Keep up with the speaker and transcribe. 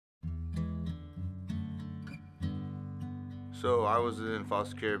So I was in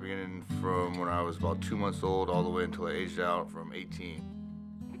foster care beginning from when I was about 2 months old all the way until I aged out from 18.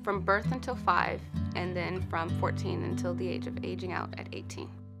 From birth until 5, and then from 14 until the age of aging out at 18.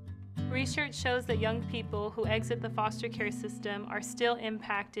 Research shows that young people who exit the foster care system are still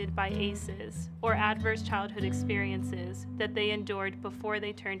impacted by ACEs, or adverse childhood experiences, that they endured before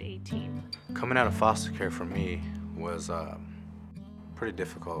they turned 18. Coming out of foster care for me was pretty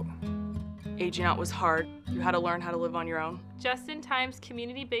difficult. Aging out was hard. You had to learn how to live on your own. Just in Time's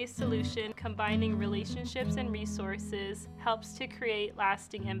community-based solution, combining relationships and resources, helps to create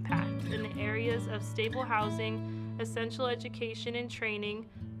lasting impact in the areas of stable housing, essential education and training,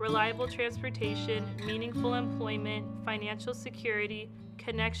 reliable transportation, meaningful employment, financial security,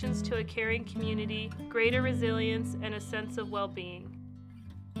 connections to a caring community, greater resilience, and a sense of well-being.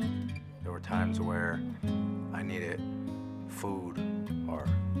 There were times where I needed food or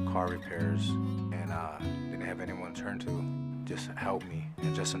car repairs and didn't have anyone to turn to just help me,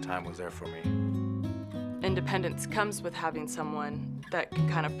 and Just in Time was there for me. Independence comes with having someone that can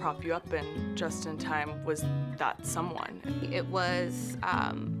kind of prop you up, and Just in Time was that someone. It was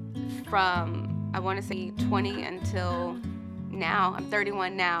from, I want to say 20 until now. I'm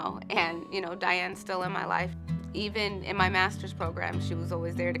 31 now, and Diane's still in my life. Even in my master's program, she was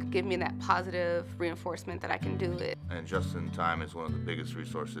always there to give me that positive reinforcement that I can do it. And Just in Time is one of the biggest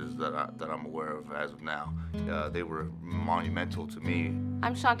resources that I'm aware of as of now. They were monumental to me.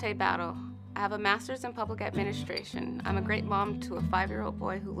 I'm Shantae Battle. I have a master's in public administration. I'm a great mom to a 5-year-old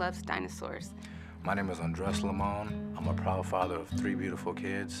boy who loves dinosaurs. My name is Andres Lamone. I'm a proud father of 3 beautiful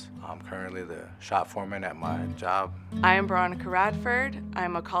kids. I'm currently the shop foreman at my job. I am Veronica Radford.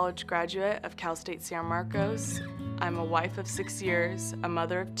 I'm a college graduate of Cal State San Marcos. I'm a wife of 6 years, a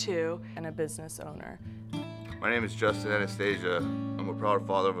mother of 2, and a business owner. My name is Justin Anastasia. I'm a proud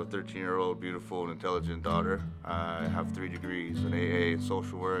father of a 13-year-old beautiful and intelligent daughter. I have 3 degrees, an AA in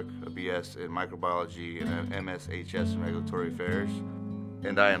social work, a BS in microbiology, and an MSHS in regulatory affairs.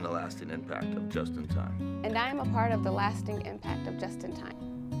 And I am the lasting impact of Just in Time. And I am a part of the lasting impact of Just in Time.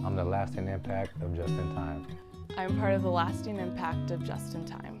 I'm the lasting impact of Just in Time. I'm part of the lasting impact of Just in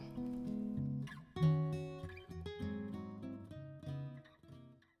Time.